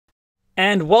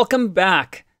And welcome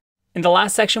back. In the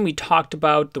last section, we talked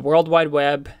about the World Wide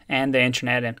Web and the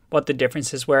internet and what the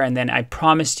differences were. And then I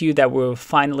promised you that we'll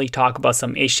finally talk about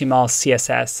some HTML,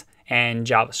 CSS, and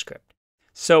JavaScript.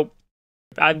 So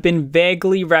I've been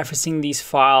vaguely referencing these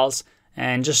files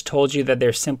and just told you that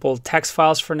they're simple text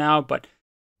files for now, but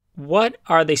what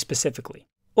are they specifically?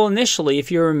 Well, initially,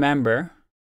 if you remember,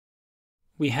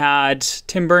 we had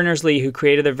Tim Berners-Lee who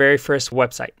created the very first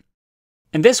website.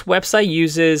 And this website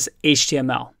uses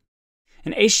HTML.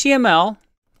 And HTML,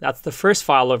 that's the first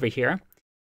file over here,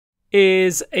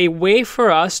 is a way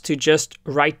for us to just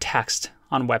write text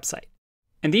on website.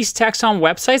 And these texts on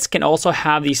websites can also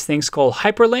have these things called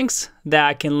hyperlinks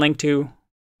that can link to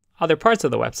other parts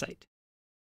of the website.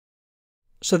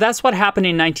 So that's what happened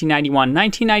in 1991.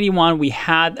 1991, we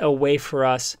had a way for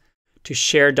us to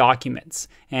share documents.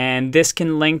 And this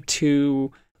can link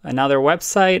to another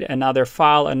website, another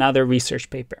file, another research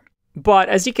paper. But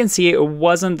as you can see, it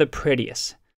wasn't the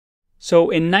prettiest.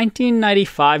 So in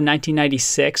 1995,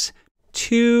 1996,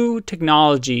 two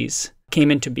technologies came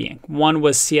into being. One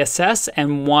was CSS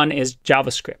and one is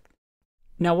JavaScript.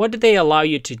 Now, what did they allow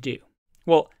you to do?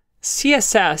 Well,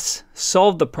 CSS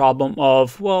solved the problem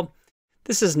of, well,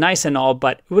 this is nice and all,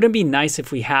 but it wouldn't be nice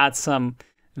if we had some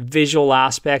visual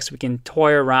aspects. We can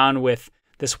toy around with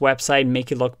this website and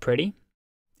make it look pretty.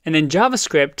 And then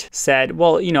JavaScript said,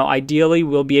 well, ideally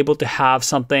we'll be able to have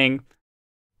something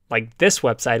like this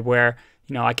website where,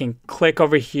 I can click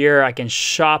over here, I can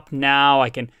shop now, I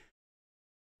can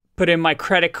put in my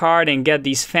credit card and get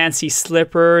these fancy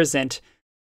slippers, and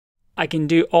I can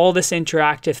do all this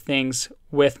interactive things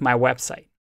with my website.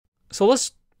 So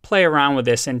let's play around with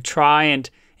this and try and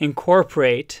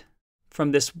incorporate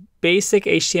from this basic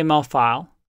HTML file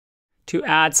to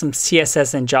add some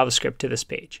CSS and JavaScript to this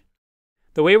page.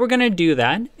 The way we're going to do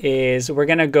that is we're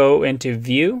going to go into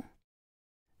View,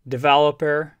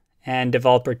 Developer, and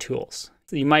Developer Tools.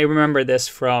 So you might remember this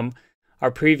from our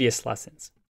previous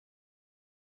lessons.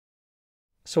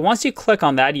 So once you click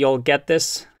on that, you'll get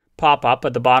this pop up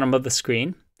at the bottom of the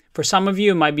screen. For some of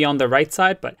you, it might be on the right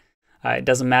side, but it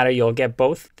doesn't matter. You'll get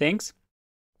both things.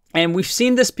 And we've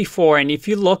seen this before. And if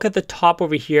you look at the top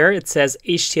over here, it says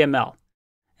HTML.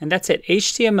 And that's it.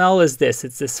 HTML is this.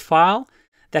 It's this file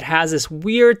that has this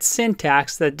weird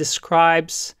syntax that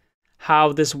describes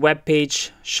how this web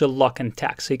page should look in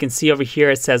text. So you can see over here,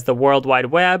 it says the World Wide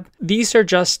Web. These are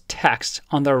just text.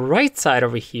 On the right side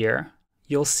over here,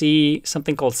 you'll see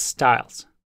something called styles.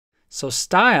 So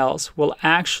styles will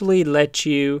actually let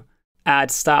you add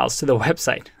styles to the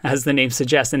website, as the name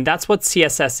suggests. And that's what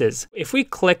CSS is. If we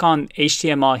click on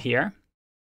HTML here,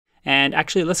 and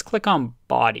actually let's click on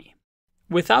body.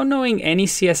 Without knowing any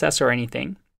CSS or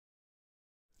anything,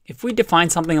 if we define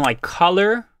something like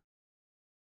color,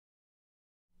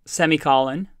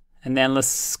 semicolon, and then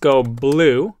let's go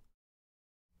blue,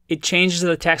 it changes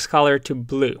the text color to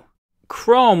blue.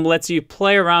 Chrome lets you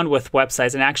play around with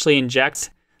websites and actually inject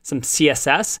some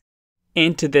CSS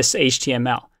into this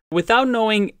HTML. Without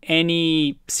knowing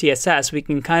any CSS, we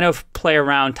can kind of play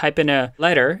around, type in a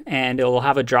letter, and it will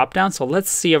have a drop down. So let's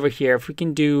see over here if we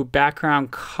can do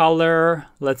background color.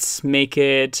 Let's make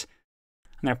it,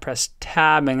 I'm going to press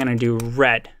tab, I'm going to do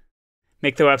red.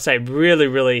 Make the website really,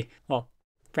 really, well,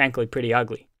 frankly, pretty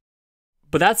ugly.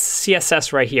 But that's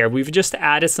CSS right here. We've just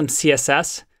added some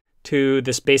CSS to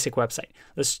this basic website.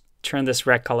 Let's turn this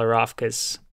red color off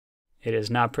because it is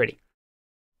not pretty.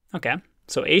 Okay,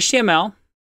 so HTML,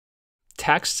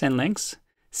 text and links,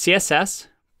 CSS,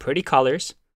 pretty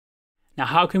colors. Now,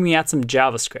 how can we add some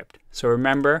JavaScript? So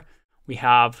remember, we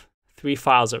have three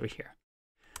files over here.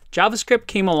 JavaScript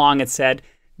came along and said,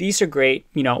 these are great.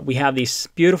 We have these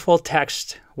beautiful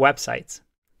text websites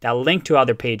that link to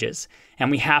other pages.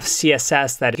 And we have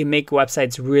CSS that can make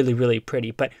websites really, really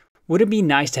pretty. But would it be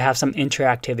nice to have some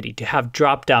interactivity, to have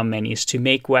drop-down menus to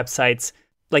make websites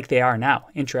like they are now,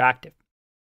 interactive?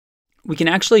 We can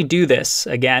actually do this,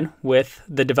 again, with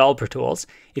the developer tools.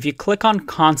 If you click on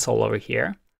console over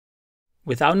here,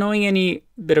 without knowing any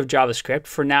bit of JavaScript,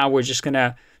 for now we're just going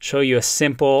to show you a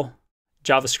simple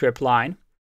JavaScript line.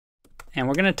 And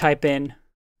we're going to type in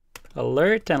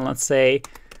alert and let's say,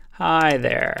 hi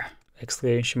there,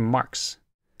 exclamation marks.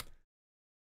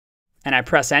 And I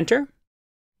press enter.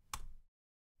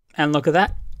 And look at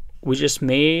that. We just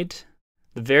made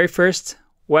the very first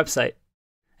website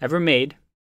ever made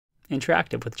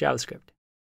interactive with JavaScript.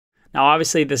 Now,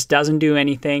 obviously, this doesn't do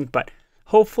anything, but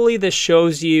hopefully this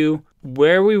shows you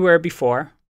where we were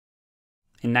before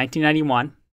in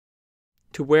 1991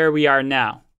 to where we are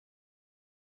now.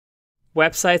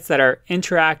 Websites that are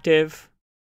interactive,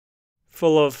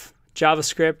 full of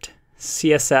JavaScript,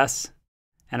 CSS,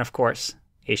 and of course,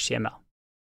 HTML.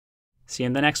 See you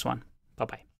in the next one.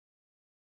 Bye-bye.